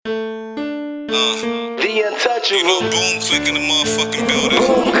The untouchable. You know BoomClick in the motherfucking building.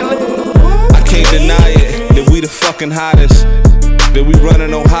 BoomClick. I can't deny it, that we the fucking hottest, that we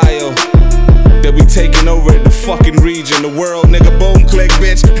running Ohio, that we taking over the fucking region, the world, nigga. BoomClick,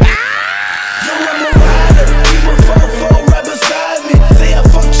 bitch. Yo, I'm a rider, keep a fofo right beside me. Say I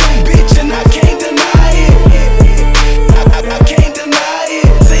fucked your bitch and I can't deny it. I can't deny it.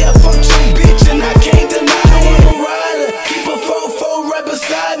 Say I fucked your bitch and I can't deny it. Yo, I'm a rider, keep a fofo right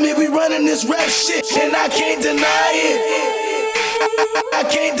beside me. We running this rap shit and I can't deny it. I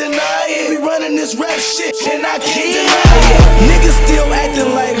can't deny it. We running this rap shit and I can't deny it. Niggas still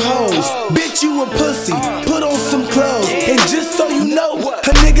acting like hoes. Bitch, you a pussy. Put on some clothes. And just so you know,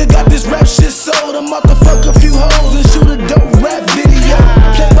 a nigga got this rap shit sold. I'm about to fuck a few hoes and shoot a dope rap video.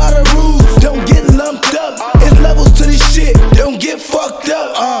 Play by the rules, don't get lumped up. It's levels to this shit, don't get fucked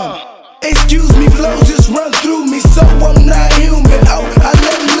up. Excuse me, flows just run through me, so I'm not human. Oh, I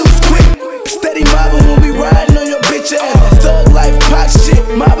let loose quick. Steady mobbing when we riding on your bitch ass. Thug life, pot shit,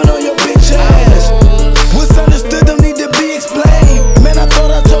 mobbing on your bitch ass. What's understood don't need to be explained. Man, I thought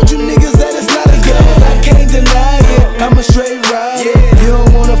I told you niggas that it's not a game. I can't deny it, I'm a straight ride. You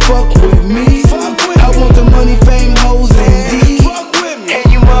don't wanna fuck with me. I want the money, fame, hoes, and D. And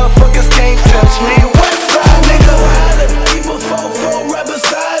you motherfuckers can't touch me. West side nigga, rider, keep a fofo right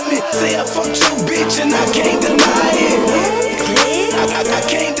beside me. Say I fucked your bitch and I can't deny it. I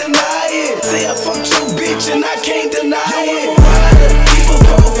can't deny it. Say I fucked your bitch and I can't deny it. Rider, keep a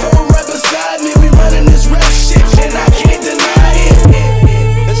fofo right beside me. We running this rap shit and I can't deny it.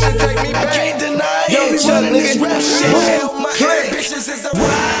 This shit take me back. I can't deny it. We running this rap shit. My bitches is a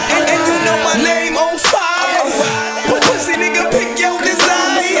ride. And you know my name on fire. But pussy nigga pick your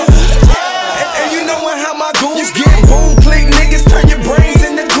desire. And you know how my goons get. BoomClick niggas turn your brains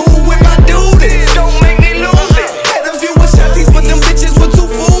into goo when I do this. Don't make me lose it. Had a few shotties, but them bitches were too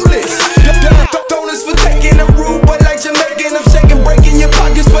foolish. Donors for taking a route, but like Jamaican, I'm shaking, breaking your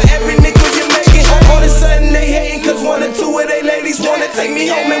pockets for every nickel you're making. All of a sudden they hating, cause one or two of they ladies wanna take me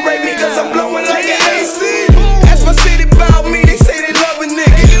home and rape me, cause I'm blowing like an AC. Ask my city about me, they say they love a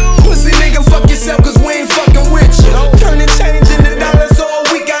nigga. Pussy nigga, fuck yourself, cause we ain't fucking with you. Turning change into dollars all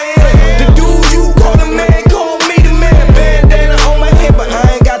week I am. The dude you call a man, call me the man. Bandana on my head, but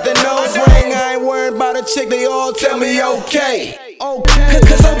I ain't got the nose ring. I ain't worried about a chick, they all tell me okay.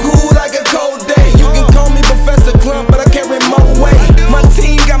 Cause I'm cool like a cold day. You can call me Professor Clump, but I carry more weight. My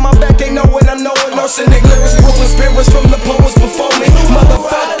team got my back, they know what I know. And Ocean lyrics, pulling spirits from the poets before me.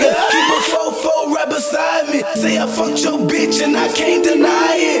 Motherfucker, keep a fofo right beside me. Say I fucked your bitch and I can't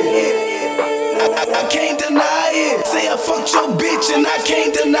deny it. I can't deny it. Say I fucked your bitch and I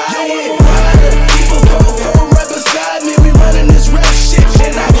can't deny it. Rider, keep a fofo right beside me. We running this rap shit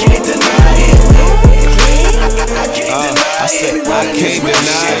and I can't deny it. I can't deny it. I can't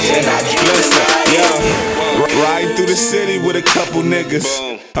deny it. Listen, yo, riding through the city with a couple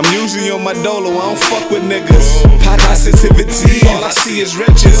niggas. I'm usually on my dolo, I don't fuck with niggas. Positivity, all I see is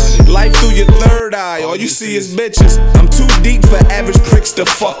riches. Life through your third eye, all you see is bitches. I'm too deep for average pricks to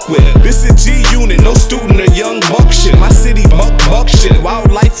fuck with. This a G unit, no student or young buck shit. My city buck shit,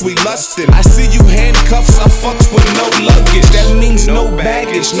 wildlife we lustin'. I see you handcuffs, I fucks with no luggage. That means no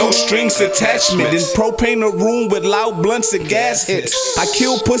baggage, no strings attachment. In propane a room with loud blunts and gas hits. I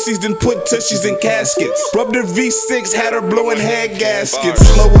kill pussies, then put tushies in caskets. Rubbed her V6, had her blowing head gaskets.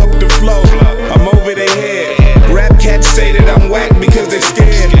 Slow up the flow, I'm over their head. Rap cats say that I'm whack because they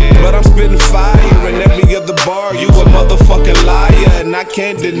scared, but I'm spitting fire in every other bar. You a motherfucking liar, and I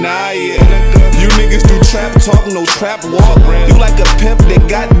can't deny it. You niggas do trap talk, no trap walk. You like a pimp that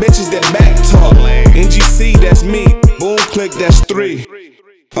got bitches that back talk. NGC, that's me. BoomClick, that's 3.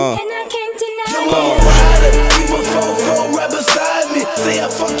 Yo, I'm a rider, keep a fofo right beside me. Say I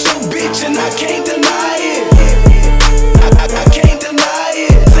fucked your bitch and I can't deny it. I can't deny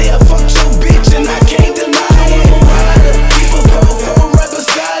it. Say I fucked your bitch and I can't